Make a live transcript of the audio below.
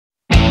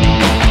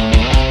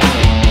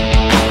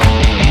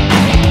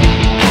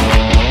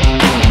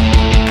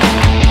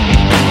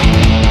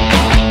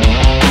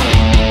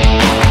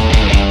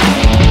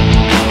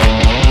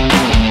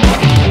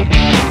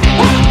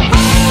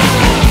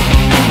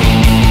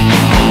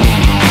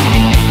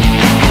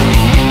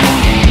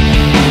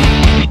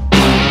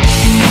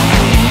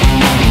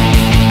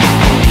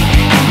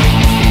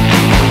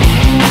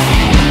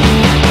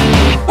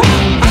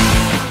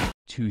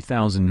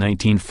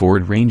2019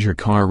 Ford Ranger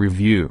car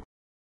review.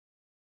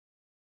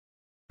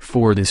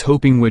 Ford is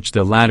hoping which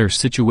the latter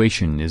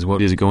situation is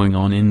what is going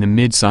on in the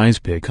mid-size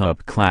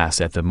pickup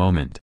class at the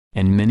moment,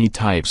 and many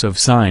types of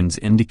signs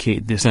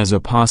indicate this as a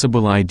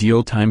possible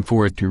ideal time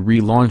for it to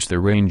relaunch the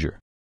Ranger.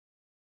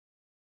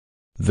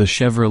 The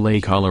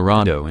Chevrolet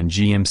Colorado and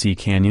GMC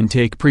Canyon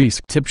take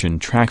prescription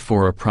track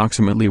for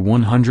approximately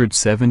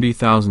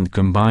 170,000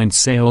 combined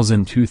sales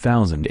in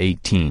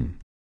 2018.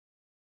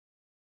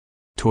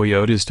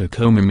 Toyota's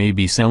Tacoma may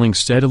be selling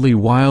steadily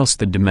whilst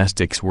the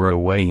domestics were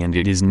away, and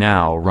it is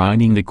now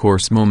riding the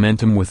course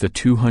momentum with the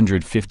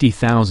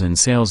 250,000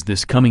 sales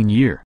this coming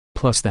year,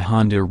 plus the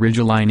Honda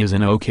Ridgeline is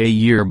an okay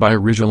year by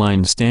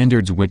Ridgeline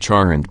standards, which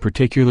aren't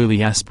particularly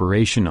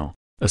aspirational,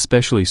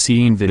 especially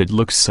seeing that it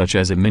looks such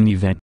as a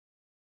minivan.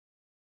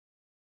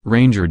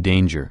 Ranger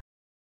danger.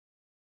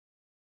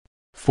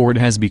 Ford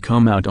has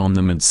become out on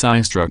the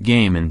mid-size truck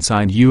game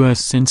inside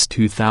US since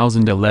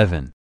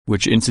 2011,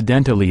 which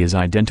incidentally is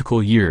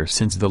identical year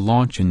since the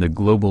launch in the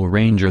global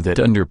Ranger that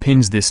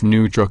underpins this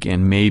new truck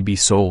and may be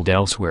sold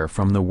elsewhere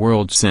from the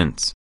world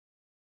since.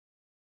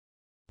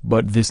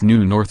 But this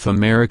new North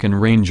American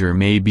Ranger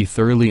may be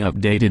thoroughly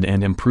updated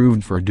and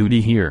improved for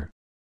duty here.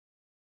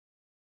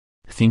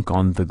 Think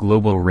on the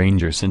global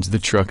Ranger, since the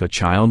truck a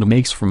child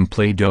makes from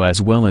Play-Doh,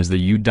 as well as the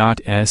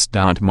U.S.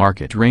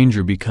 market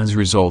Ranger, because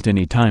result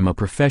anytime a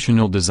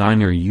professional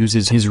designer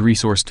uses his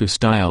resource to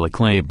style a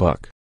clay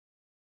buck.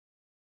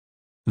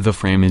 The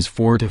frame is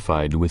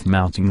fortified with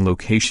mounting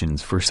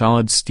locations for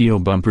solid steel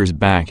bumpers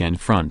back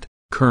and front,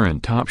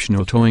 current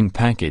optional towing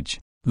package.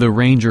 The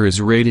Ranger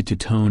is rated to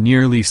tow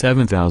nearly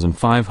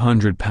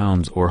 7,500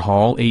 pounds or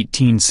haul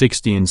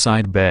 1,860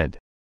 inside bed.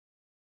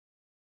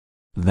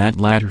 That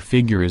latter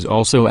figure is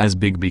also as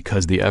big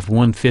because the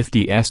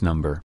F-150S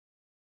number.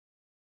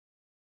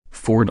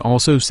 Ford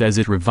also says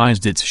it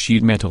revised its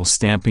sheet metal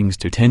stampings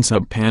to tense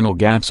up panel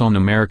gaps on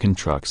American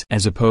trucks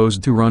as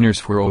opposed to runners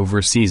for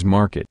overseas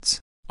markets,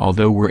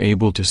 although we're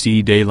able to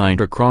see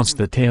daylight across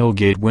the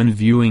tailgate when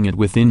viewing it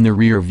within the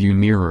rear-view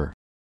mirror.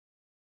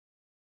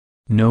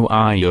 No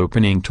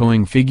eye-opening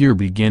towing figure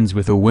begins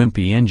with a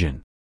wimpy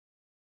engine.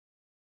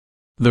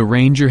 The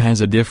Ranger has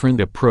a different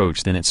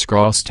approach than its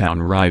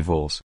crosstown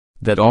rivals,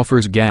 that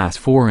offers gas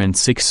 4 and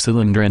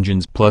 6-cylinder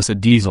engines plus a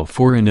diesel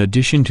 4 in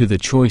addition to the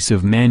choice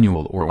of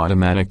manual or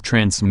automatic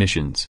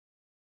transmissions.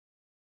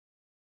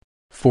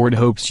 Ford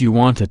hopes you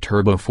want a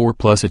turbo 4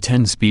 plus a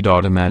 10-speed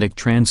automatic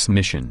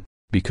transmission,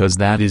 because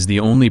that is the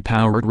only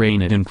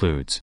powertrain it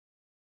includes.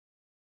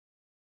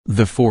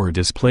 The 4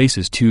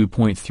 displaces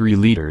 2.3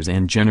 liters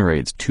and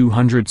generates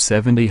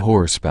 270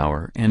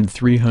 horsepower and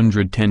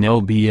 310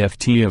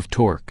 lb-ft of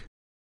torque.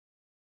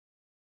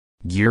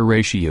 Gear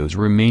ratios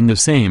remain the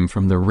same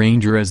from the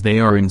Ranger as they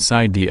are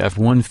inside the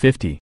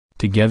F-150,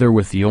 together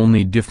with the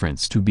only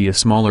difference to be a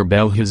smaller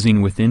bell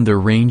housing within the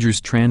Ranger's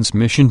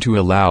transmission to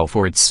allow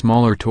for its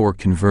smaller torque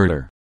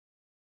converter.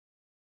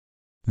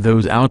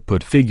 Those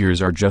output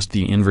figures are just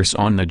the inverse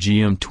on the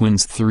GM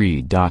Twin's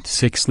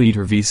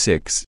 3.6-liter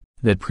V6,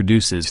 that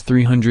produces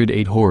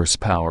 308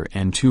 horsepower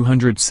and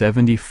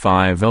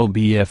 275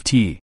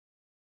 lb-ft.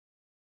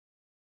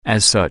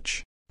 As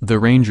such, the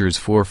Ranger's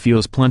 4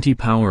 feels plenty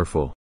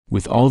powerful,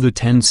 with all the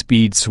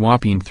 10-speed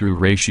swapping through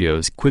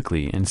ratios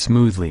quickly and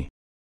smoothly.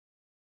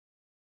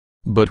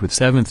 But with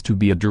 7th to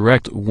be a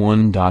direct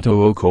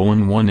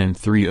 1.0:1 and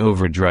 3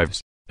 overdrives,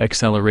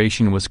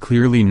 acceleration was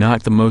clearly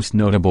not the most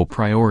notable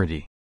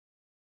priority.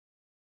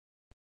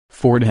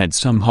 Ford had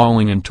some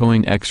hauling and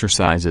towing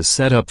exercises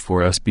set up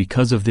for us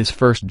because of this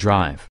first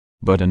drive,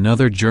 but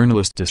another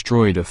journalist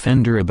destroyed a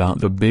fender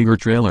about the bigger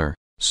trailer,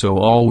 so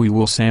all we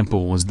will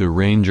sample was the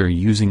Ranger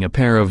using a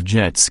pair of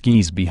jet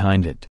skis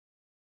behind it.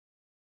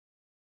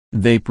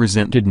 They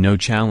presented no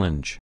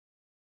challenge.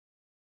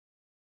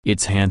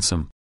 It's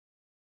handsome.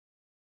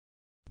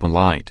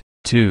 Polite,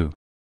 too.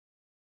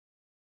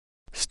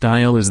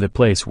 Style is the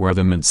place where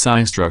the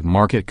mid-size truck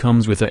market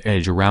comes with an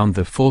edge around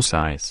the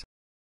full-size.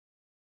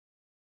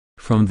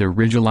 From the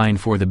Ridgeline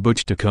for the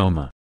Butch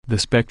Tacoma, the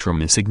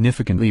spectrum is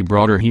significantly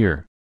broader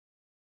here.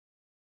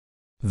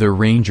 The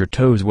Ranger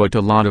tows what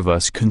a lot of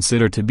us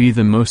consider to be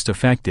the most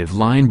effective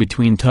line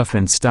between tough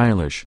and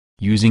stylish,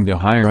 using the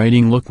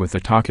high-riding look with the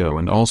Taco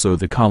and also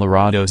the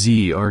Colorado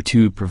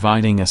ZR2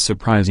 providing a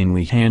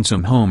surprisingly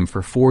handsome home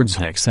for Ford's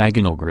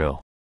hexagonal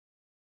grille.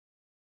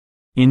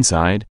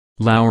 Inside,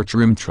 lower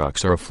trim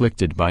trucks are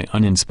afflicted by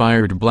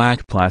uninspired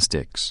black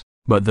plastics,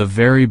 but the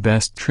very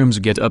best trims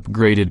get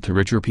upgraded to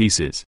richer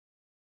pieces.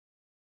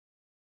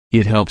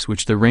 It helps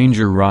which the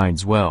Ranger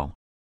rides well.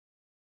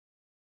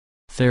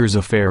 There's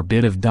a fair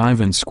bit of dive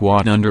and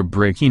squat under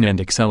braking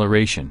and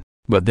acceleration,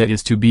 but that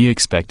is to be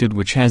expected,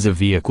 which has a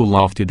vehicle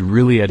lofted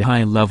really at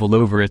high level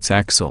over its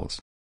axles.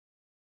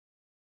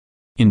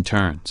 In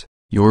turns,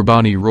 your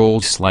body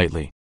rolls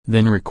slightly,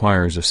 then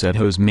requires a set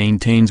hose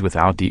maintains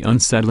without the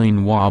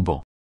unsettling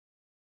wobble.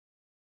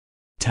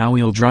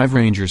 Two-wheel drive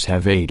Rangers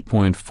have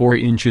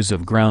 8.4 inches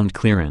of ground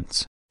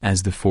clearance,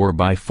 as the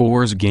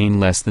 4x4s gain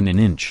less than an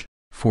inch,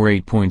 for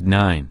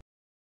 8.9.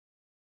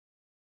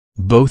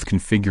 Both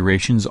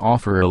configurations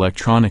offer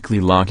electronically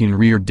locking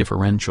rear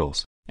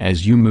differentials.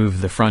 As you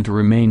move, the front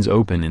remains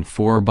open in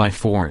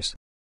 4x4s.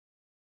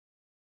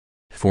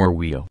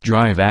 Four-wheel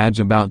drive adds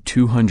about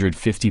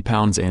 250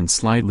 pounds and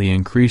slightly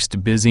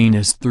increased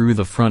busyness through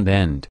the front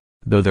end,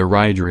 though the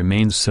ride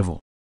remains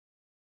civil.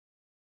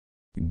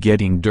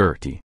 Getting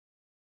dirty.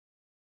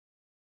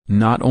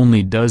 Not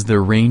only does the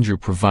Ranger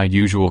provide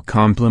usual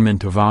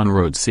complement of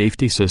on-road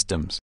safety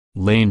systems,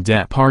 lane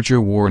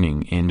departure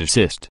warning and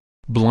assist,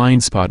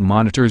 blind spot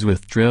monitors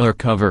with trailer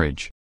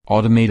coverage,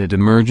 automated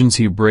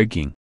emergency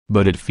braking,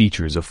 but it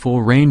features a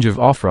full range of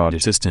off-road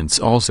assistance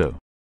also.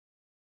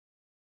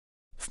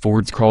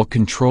 Ford's crawl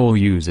control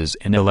uses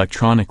an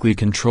electronically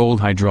controlled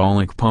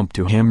hydraulic pump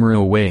to hammer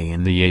away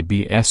in the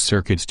ABS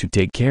circuits to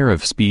take care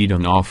of speed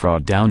on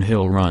off-road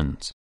downhill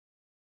runs.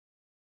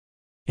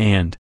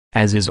 And,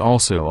 as is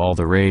also all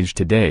the rage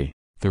today,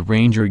 the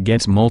Ranger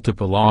gets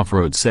multiple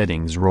off-road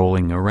settings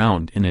rolling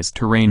around in its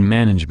terrain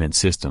management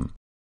system.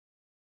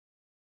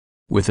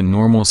 With a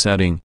normal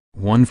setting,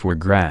 one for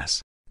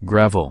grass,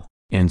 gravel,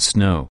 and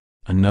snow,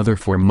 another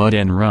for mud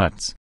and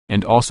ruts,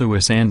 and also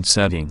a sand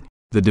setting,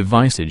 the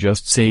device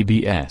adjusts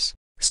ABS,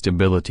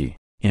 stability,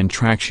 and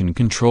traction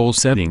control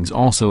settings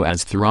also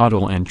as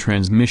throttle and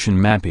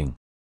transmission mapping.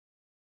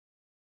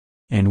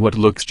 And what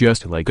looks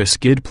just like a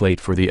skid plate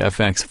for the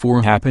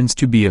FX4 happens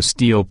to be a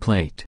steel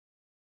plate.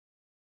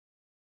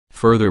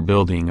 Further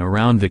building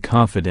around the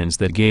confidence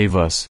that gave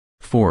us,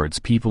 Ford's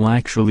people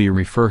actually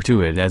refer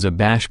to it as a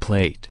bash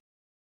plate.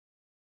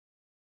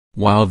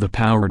 While the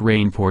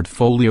powertrain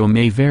portfolio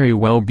may very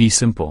well be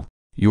simple,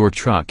 your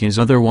truck is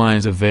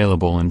otherwise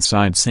available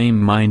inside same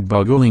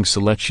mind-boggling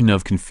selection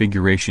of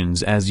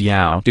configurations as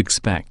you'd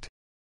expect.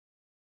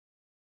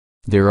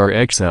 There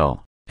are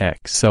XL,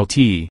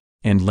 XLT,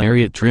 and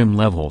Lariat trim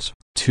levels,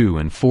 2-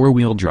 and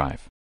 4-wheel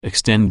drive,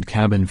 extended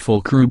cab and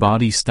full crew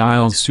body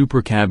styles,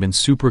 SuperCab and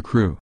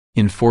SuperCrew,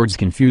 in Ford's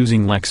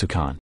confusing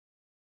lexicon.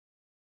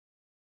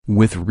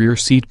 With rear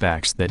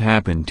seatbacks that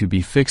happen to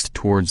be fixed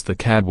towards the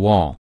cab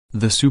wall,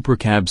 the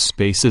SuperCab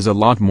space is a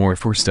lot more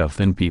for stuff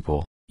than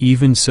people.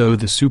 Even so,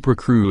 the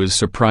SuperCrew is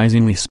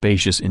surprisingly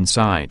spacious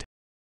inside.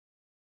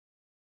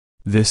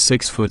 This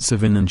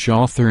 6'7"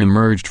 author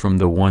emerged from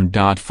the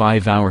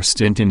 1.5-hour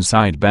stint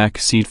inside back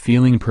seat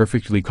feeling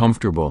perfectly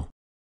comfortable.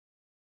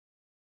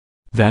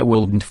 That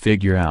wouldn't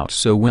figure out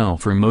so well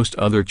for most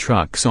other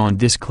trucks on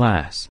this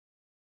class.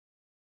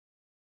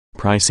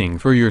 Pricing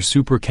for your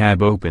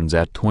SuperCab opens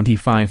at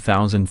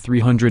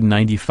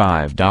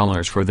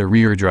 $25,395 for the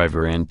rear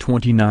driver and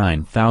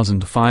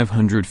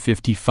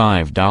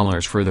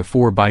 $29,555 for the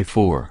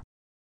 4x4.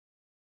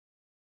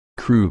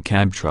 Crew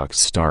cab trucks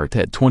start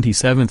at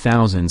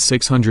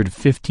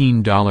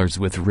 $27,615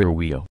 with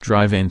rear-wheel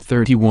drive and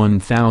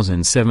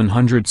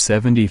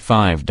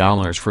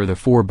 $31,775 for the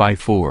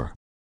 4x4.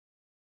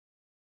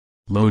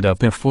 Load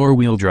up a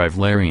four-wheel drive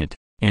Lariat,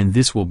 and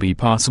this will be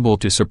possible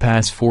to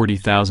surpass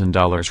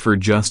 $40,000 for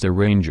just a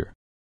Ranger.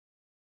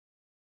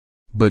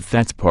 But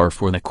that's par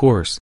for the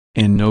course,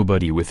 and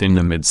nobody within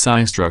the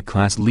mid-size truck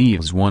class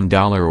leaves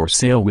 $1 or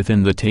sale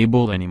within the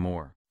table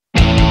anymore.